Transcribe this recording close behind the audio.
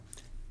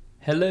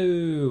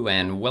Hello,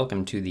 and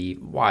welcome to the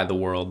Why the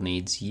World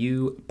Needs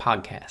You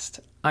podcast.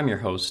 I'm your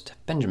host,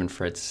 Benjamin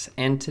Fritz,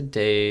 and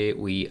today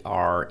we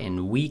are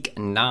in week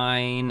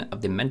 9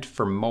 of the Meant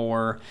for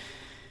More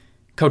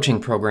coaching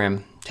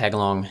program,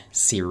 tag-along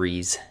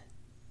series,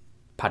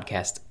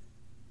 podcast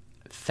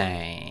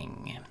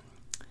thing.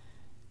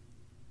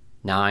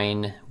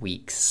 9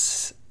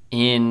 weeks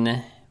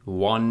in,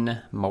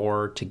 1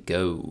 more to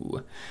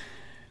go.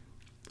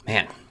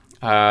 Man.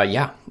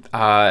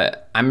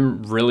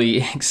 I'm really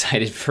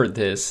excited for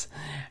this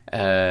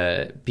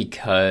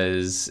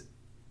because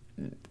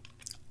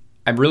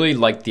I really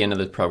like the end of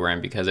the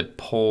program because it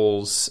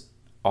pulls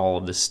all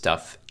of this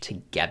stuff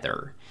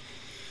together.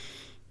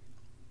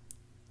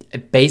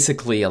 It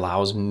basically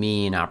allows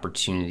me an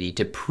opportunity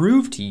to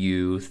prove to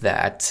you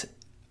that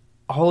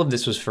all of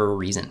this was for a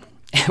reason.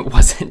 It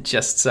wasn't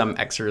just some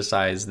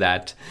exercise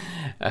that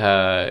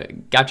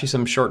got you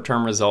some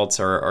short-term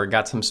results or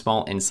got some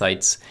small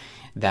insights.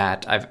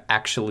 That I've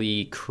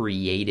actually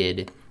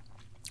created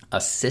a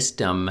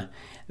system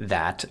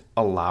that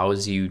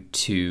allows you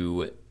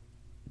to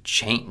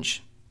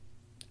change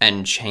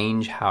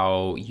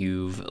how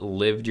you've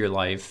lived your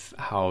life,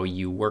 how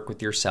you work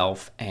with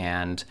yourself,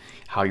 and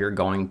how you're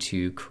going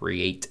to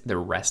create the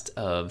rest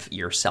of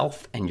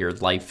yourself and your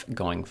life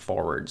going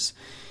forwards.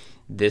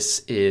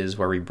 This is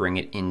where we bring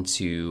it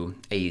into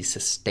a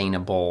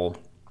sustainable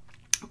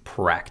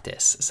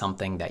practice,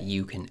 something that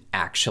you can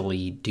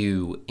actually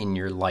do in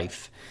your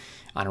life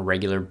on a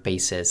regular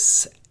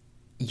basis.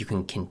 You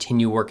can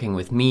continue working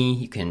with me,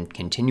 you can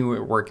continue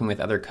working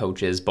with other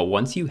coaches, but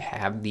once you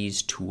have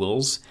these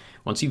tools,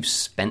 once you've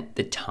spent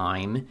the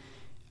time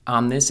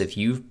on this, if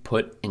you've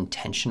put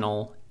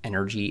intentional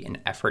energy and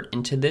effort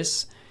into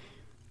this,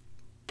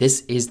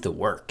 this is the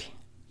work.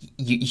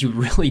 You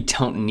really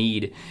don't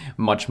need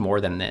much more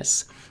than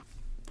this.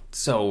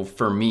 So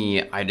for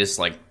me, I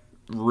just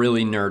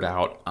really nerd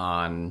out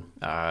on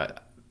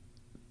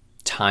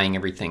tying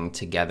everything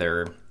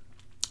together,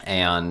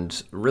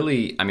 and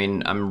really,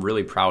 I'm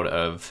really proud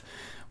of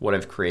what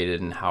I've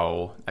created and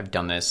how I've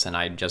done this, and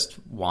I just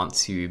want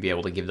to be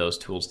able to give those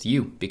tools to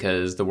you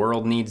because the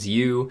world needs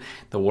you.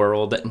 The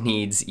world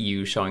needs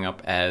you showing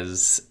up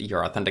as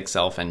your authentic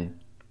self and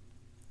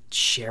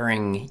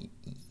sharing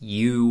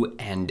you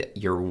and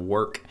your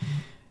work,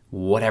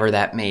 whatever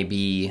that may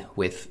be,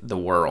 with the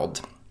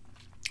world.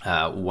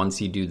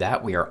 Once you do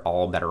that, we are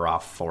all better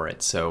off for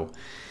it. So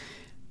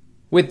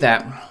with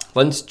that,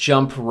 let's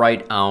jump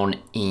right on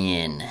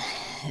in.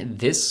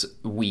 This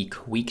week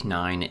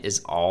 9,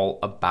 is all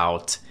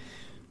about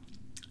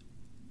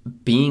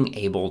being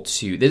able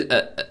to,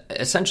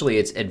 essentially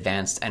it's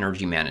advanced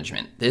energy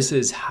management. This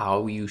is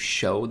how you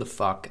show the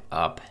fuck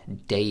up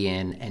day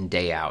in and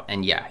day out.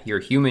 And yeah, you're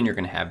human, you're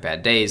going to have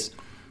bad days,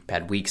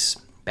 bad weeks,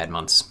 bad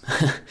months.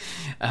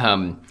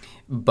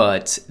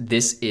 But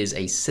this is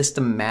a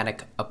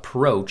systematic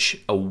approach,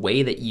 a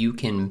way that you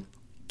can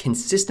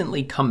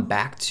consistently come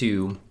back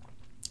to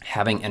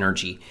having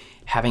energy,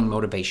 having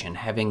motivation,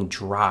 having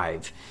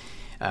drive,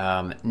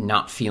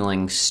 not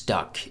feeling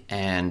stuck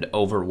and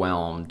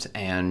overwhelmed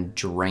and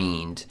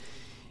drained.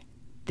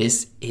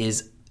 This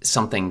is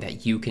something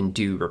that you can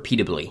do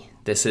repeatedly.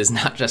 This is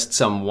not just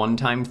some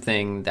one-time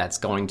thing that's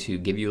going to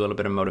give you a little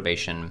bit of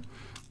motivation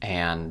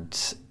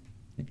and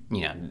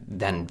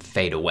then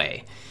fade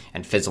away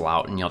and fizzle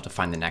out, and you'll have to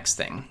find the next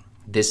thing.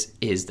 This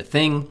is the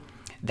thing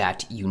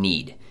that you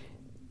need.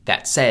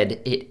 That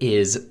said, it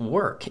is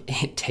work.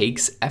 It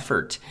takes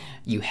effort.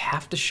 You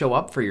have to show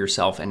up for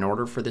yourself in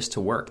order for this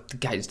to work.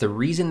 Guys, the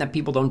reason that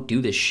people don't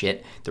do this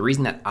shit, the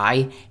reason that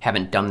I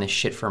haven't done this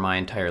shit for my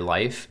entire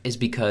life, is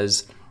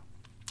because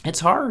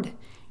it's hard.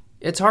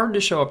 It's hard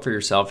to show up for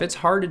yourself. It's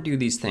hard to do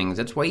these things.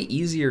 It's way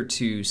easier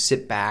to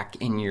sit back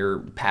in your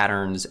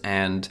patterns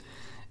and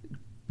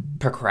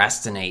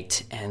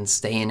procrastinate and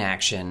stay in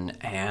action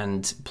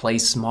and play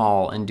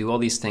small and do all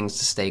these things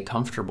to stay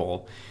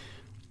comfortable.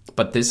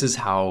 But this is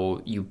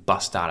how you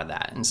bust out of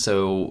that. And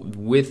so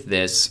with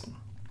this,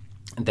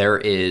 there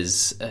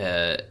is,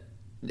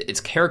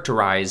 it's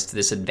characterized,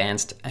 this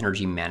advanced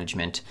energy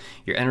management.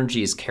 Your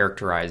energy is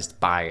characterized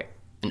by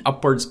an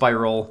upward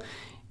spiral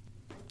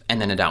and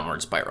then a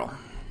downward spiral.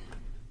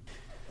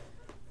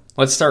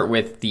 Let's start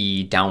with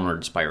the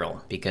downward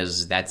spiral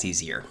because that's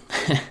easier.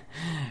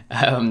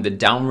 The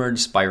downward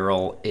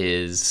spiral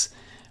is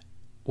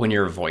when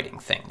you're avoiding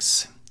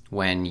things,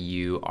 when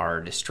you are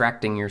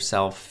distracting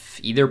yourself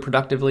either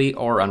productively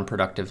or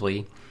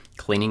unproductively.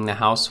 Cleaning the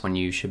house when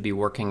you should be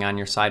working on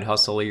your side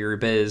hustle or your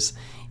biz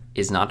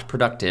is not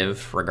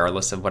productive,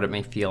 regardless of what it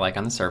may feel like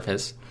on the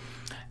surface.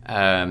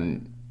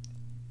 And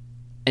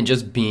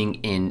just being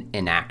in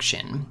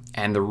inaction.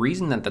 And the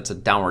reason that that's a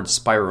downward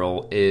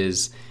spiral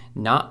is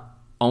not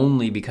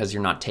only because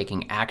you're not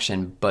taking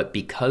action, but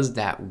because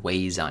that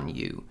weighs on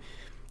you.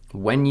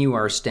 When you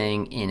are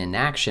staying in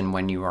inaction,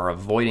 when you are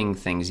avoiding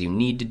things you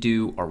need to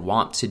do or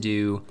want to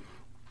do,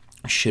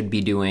 should be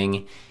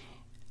doing,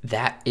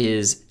 that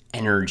is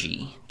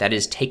energy. That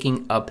is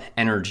taking up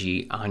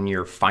energy on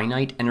your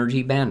finite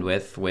energy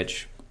bandwidth,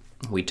 which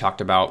we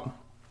talked about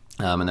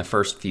in the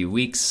first few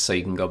weeks, so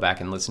you can go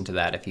back and listen to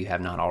that if you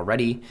have not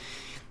already.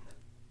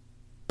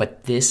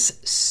 But this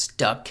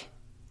stuck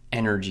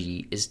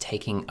energy is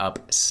taking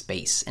up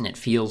space, and it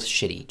feels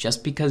shitty.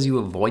 Just because you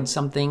avoid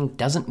something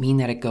doesn't mean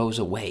that it goes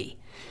away.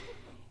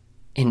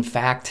 In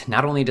fact,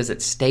 not only does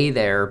it stay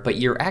there, but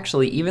you're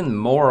actually even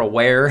more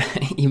aware,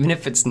 even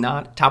if it's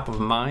not top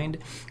of mind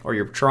or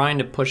you're trying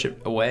to push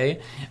it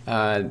away,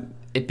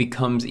 it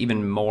becomes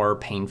even more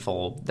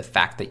painful, the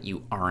fact that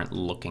you aren't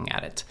looking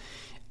at it.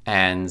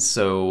 And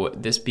so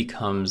this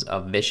becomes a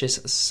vicious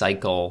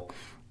cycle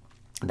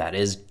that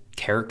is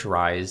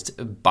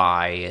characterized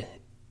by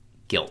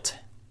guilt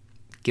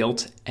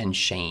and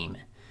shame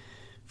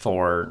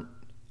for,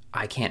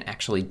 I can't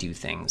actually do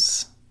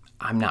things.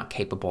 I'm not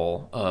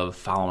capable of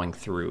following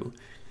through.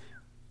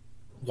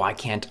 Why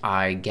can't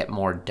I get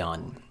more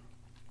done?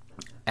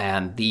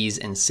 And these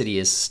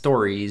insidious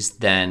stories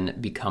then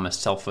become a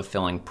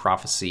self-fulfilling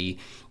prophecy.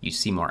 You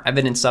see more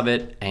evidence of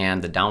it,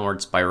 and the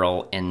downward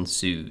spiral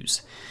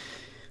ensues.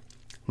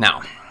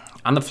 Now,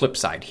 on the flip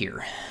side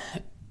here,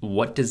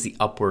 what does the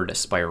upward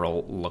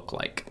spiral look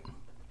like?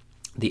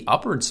 The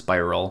upward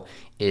spiral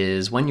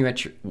is when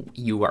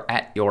you are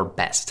at your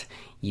best.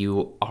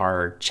 You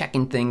are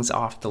checking things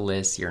off the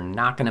list, you're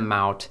knocking them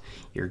out,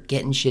 you're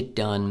getting shit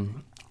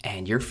done,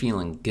 and you're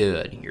feeling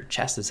good. Your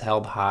chest is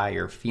held high,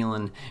 you're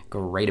feeling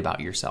great about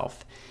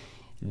yourself.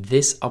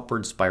 This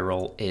upward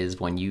spiral is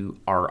when you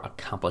are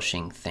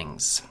accomplishing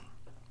things.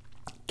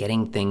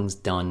 Getting things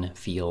done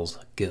feels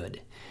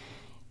good.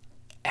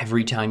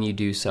 Every time you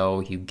do so,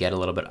 you get a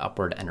little bit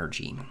upward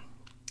energy.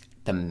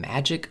 The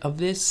magic of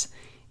this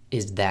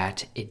is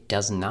that it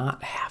does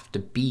not have to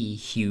be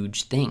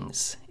huge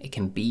things. It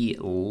can be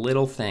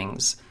little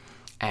things.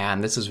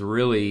 And this is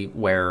really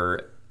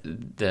where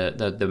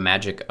the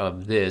magic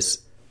of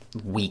this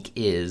week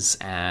is.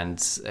 And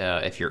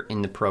if you're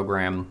in the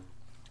program,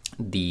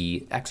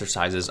 the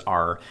exercises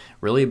are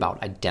really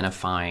about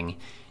identifying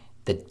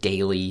the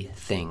daily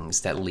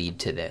things that lead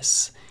to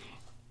this.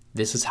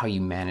 This is how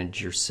you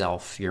manage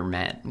yourself. You're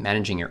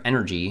managing your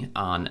energy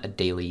on a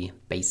daily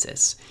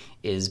basis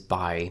is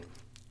by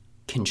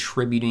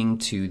contributing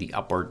to the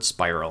upward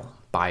spiral,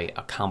 by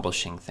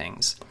accomplishing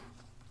things.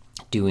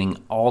 Doing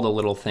all the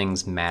little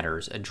things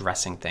matters,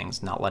 addressing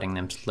things, not letting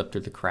them slip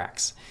through the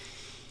cracks.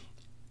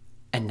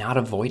 And not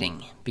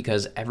avoiding,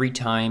 because every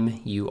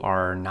time you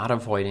are not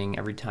avoiding,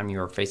 every time you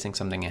are facing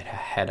something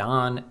head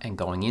on and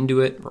going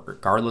into it,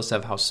 regardless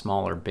of how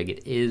small or big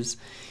it is,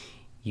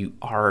 you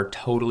are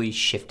totally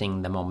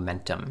shifting the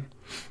momentum.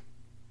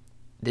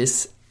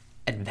 This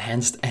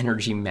advanced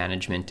energy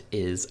management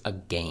is a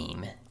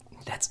game.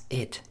 That's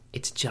it.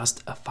 It's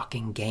just a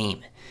fucking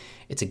game.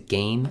 It's a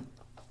game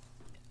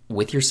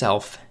with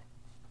yourself,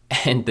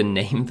 and the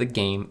name of the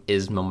game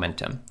is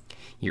momentum.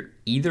 You're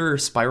either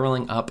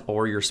spiraling up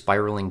or you're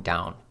spiraling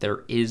down.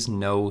 There is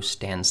no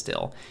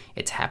standstill.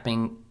 It's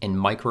happening in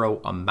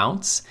micro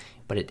amounts,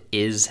 but it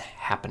is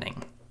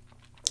happening.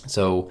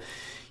 So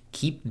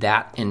keep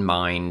that in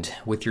mind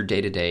with your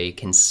day-to-day.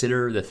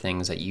 Consider the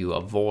things that you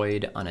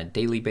avoid on a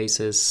daily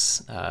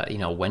basis.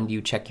 When do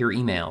you check your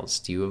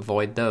emails? Do you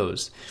avoid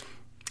those?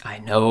 I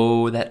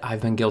know that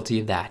I've been guilty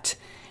of that.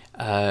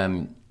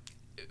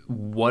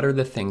 What are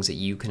the things that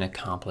you can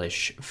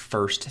accomplish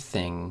first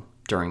thing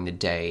during the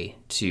day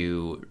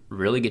to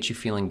really get you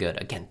feeling good?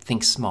 Again,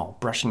 think small,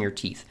 brushing your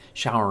teeth,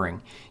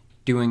 showering,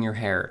 doing your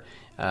hair.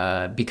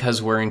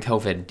 Because we're in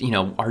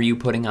COVID, are you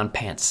putting on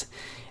pants?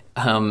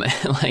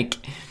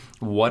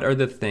 What are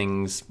the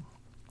things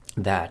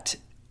that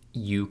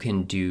you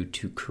can do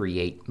to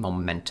create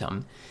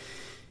momentum?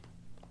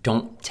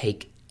 Don't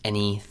take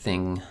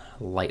anything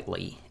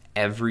lightly.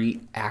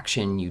 Every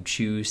action you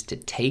choose to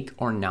take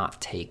or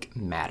not take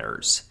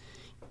matters.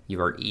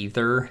 You are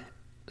either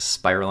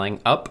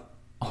spiraling up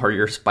or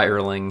you're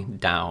spiraling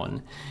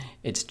down.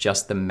 It's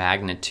just the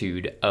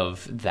magnitude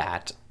of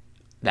that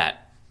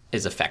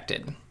is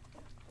affected.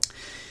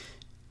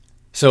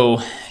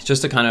 So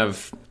just to kind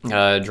of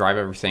drive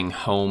everything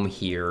home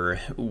here,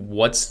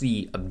 what's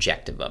the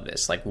objective of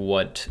this?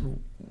 What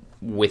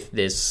with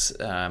this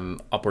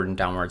upward and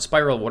downward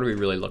spiral, what are we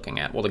really looking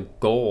at? Well, the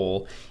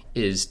goal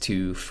is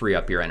to free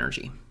up your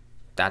energy.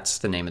 That's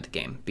the name of the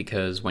game,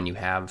 because when you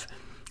have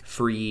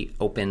free,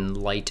 open,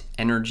 light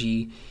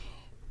energy,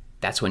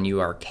 that's when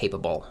you are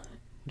capable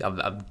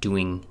of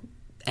doing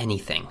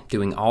anything,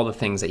 doing all the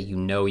things that you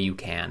know you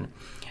can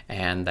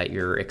and that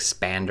your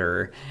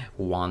expander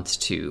wants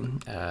to.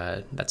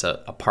 That's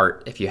a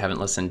part, if you haven't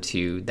listened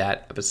to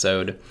that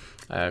episode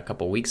a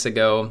couple weeks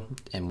ago,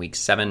 in week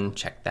 7,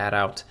 check that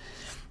out.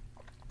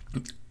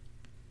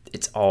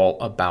 It's all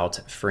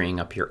about freeing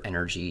up your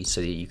energy so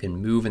that you can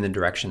move in the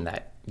direction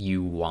that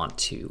you want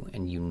to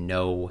and you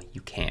know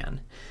you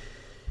can.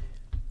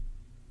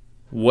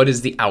 What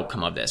is the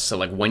outcome of this?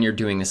 So when you're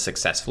doing this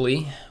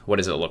successfully, what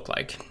does it look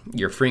like?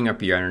 You're freeing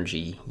up your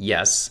energy,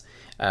 yes,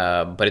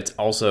 but it's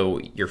also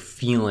you're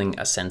feeling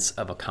a sense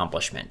of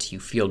accomplishment. You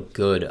feel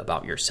good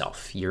about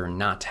yourself. You're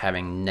not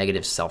having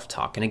negative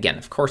self-talk. And again,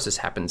 of course, this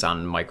happens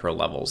on micro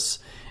levels.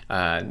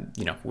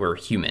 We're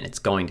human. It's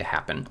going to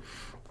happen.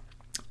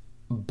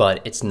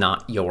 But it's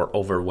not your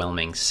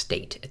overwhelming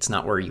state. It's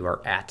not where you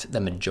are at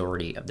the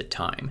majority of the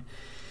time.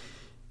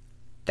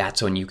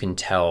 That's when you can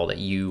tell that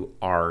you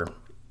are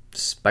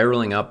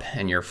spiraling up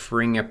and you're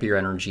freeing up your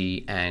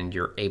energy and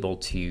you're able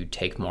to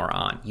take more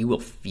on. You will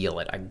feel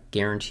it, I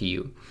guarantee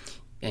you.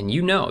 And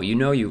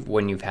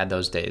when you've had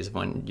those days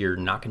when you're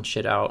knocking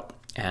shit out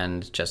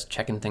and just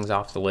checking things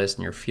off the list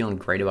and you're feeling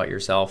great about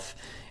yourself,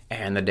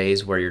 and the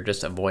days where you're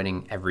just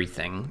avoiding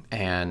everything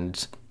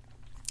and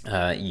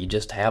you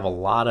just have a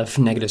lot of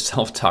negative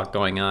self-talk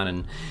going on,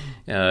 and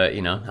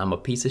I'm a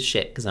piece of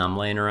shit because I'm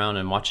laying around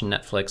and watching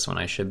Netflix when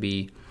I should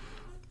be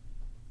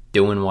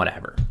doing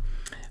whatever.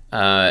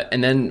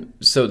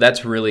 So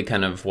that's really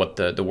kind of what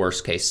the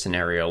worst case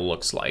scenario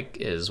looks like,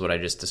 is what I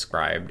just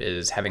described,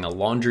 is having a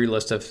laundry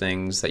list of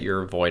things that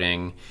you're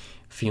avoiding,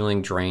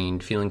 feeling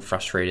drained, feeling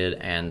frustrated,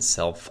 and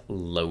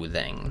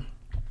self-loathing.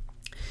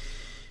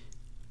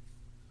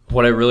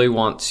 What I really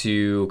want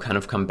to kind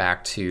of come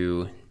back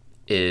to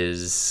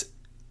is,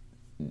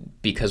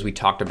 because we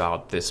talked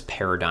about this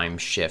paradigm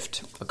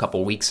shift a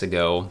couple weeks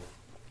ago,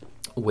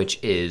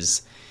 which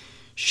is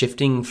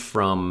shifting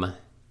from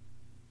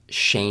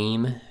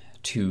shame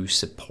to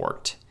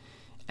support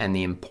and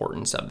the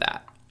importance of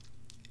that.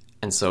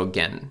 And so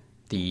again,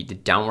 the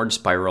downward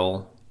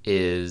spiral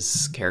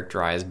is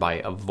characterized by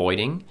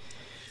avoiding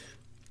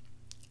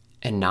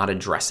and not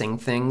addressing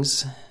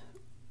things,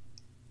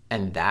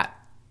 and that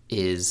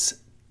is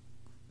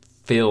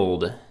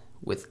filled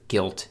with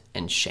guilt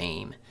and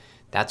shame.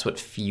 That's what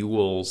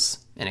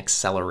fuels and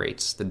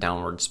accelerates the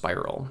downward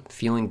spiral.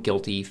 Feeling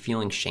guilty,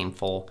 feeling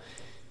shameful,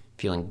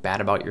 feeling bad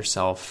about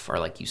yourself, or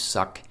like you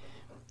suck.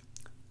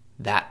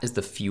 That is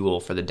the fuel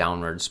for the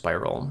downward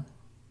spiral.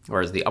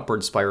 Whereas the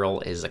upward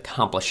spiral is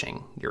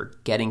accomplishing. You're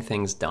getting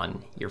things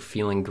done. You're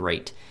feeling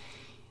great.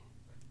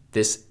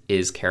 This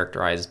is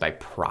characterized by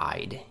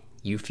pride.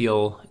 You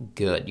feel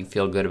good. You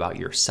feel good about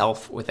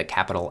yourself with a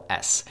capital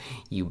S.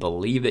 You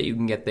believe that you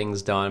can get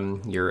things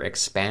done. Your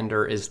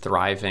expander is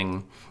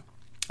thriving.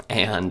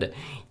 And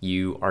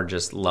you are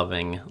just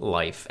loving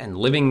life and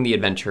living the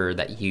adventure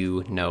that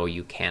you know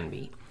you can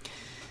be.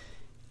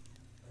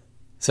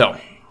 So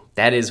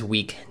that is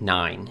week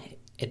 9,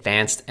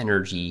 advanced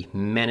energy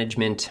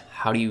management.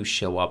 How do you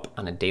show up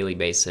on a daily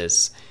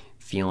basis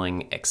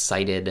feeling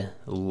excited,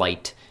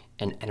 light,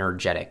 and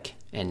energetic,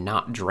 and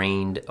not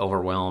drained,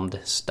 overwhelmed,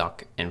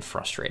 stuck, and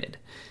frustrated?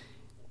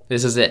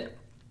 This is it.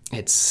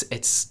 It's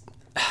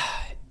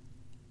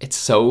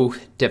so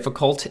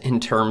difficult in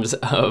terms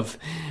of,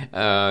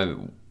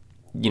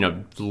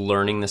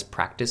 learning this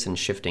practice and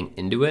shifting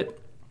into it.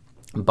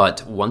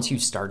 But once you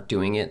start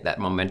doing it, that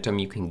momentum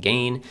you can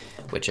gain,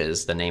 which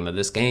is the name of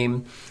this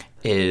game,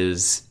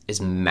 is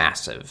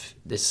massive.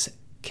 This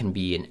can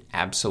be an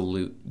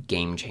absolute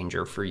game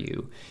changer for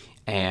you.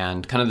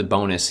 And kind of the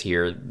bonus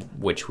here,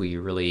 which we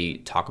really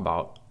talk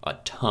about a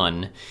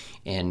ton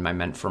in my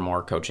Meant for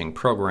More coaching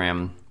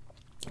program,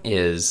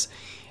 is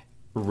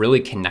really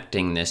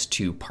connecting this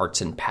to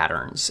parts and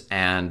patterns.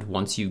 And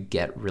once you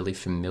get really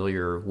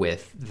familiar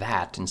with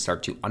that and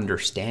start to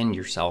understand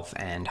yourself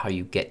and how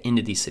you get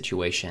into these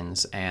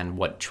situations and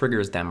what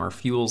triggers them or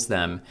fuels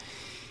them,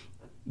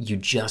 you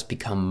just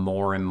become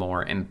more and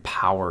more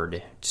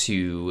empowered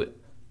to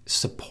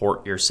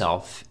support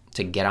yourself,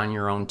 to get on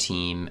your own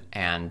team,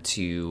 and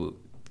to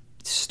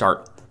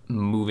start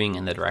moving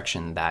in the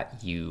direction that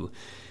you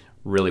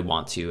really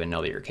want to and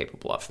know that you're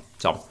capable of.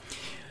 So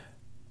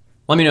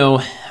let me know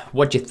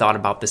what you thought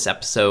about this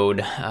episode.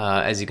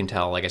 As you can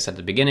tell, like I said at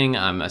the beginning,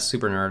 I'm a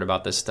super nerd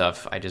about this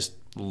stuff. I just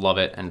love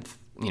it. And,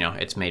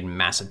 it's made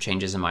massive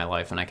changes in my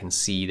life, and I can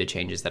see the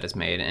changes that it's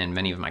made in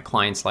many of my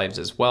clients' lives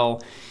as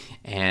well.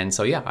 And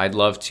so, yeah, I'd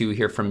love to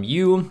hear from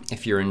you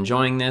if you're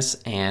enjoying this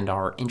and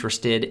are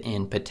interested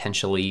in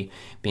potentially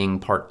being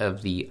part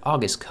of the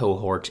August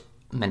cohort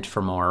Meant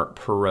for More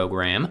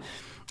program.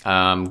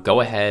 Go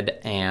ahead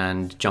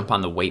and jump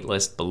on the wait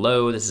list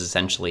below. This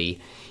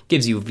essentially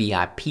gives you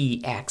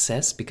VIP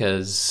access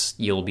because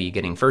you'll be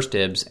getting first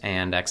dibs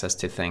and access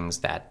to things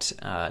that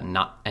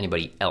not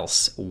anybody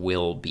else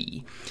will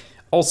be.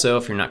 Also,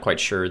 if you're not quite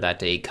sure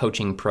that a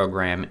coaching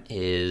program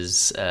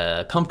is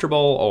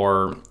comfortable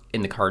or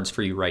in the cards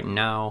for you right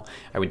now,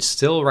 I would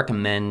still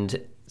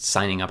recommend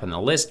signing up on the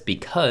list,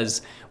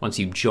 because once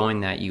you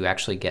join that, you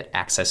actually get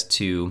access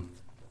to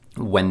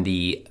when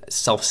the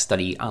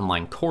self-study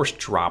online course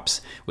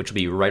drops, which will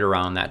be right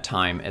around that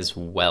time as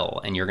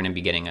well. And you're going to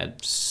be getting a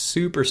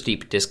super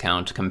steep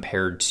discount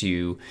compared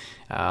to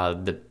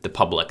the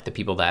public, the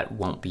people that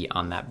won't be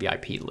on that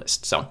VIP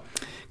list. So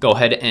go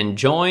ahead and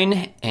join,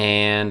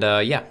 and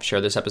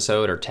share this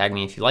episode or tag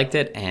me if you liked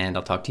it, and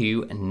I'll talk to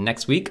you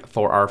next week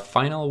for our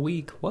final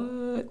week.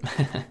 What?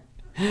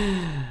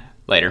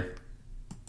 Later.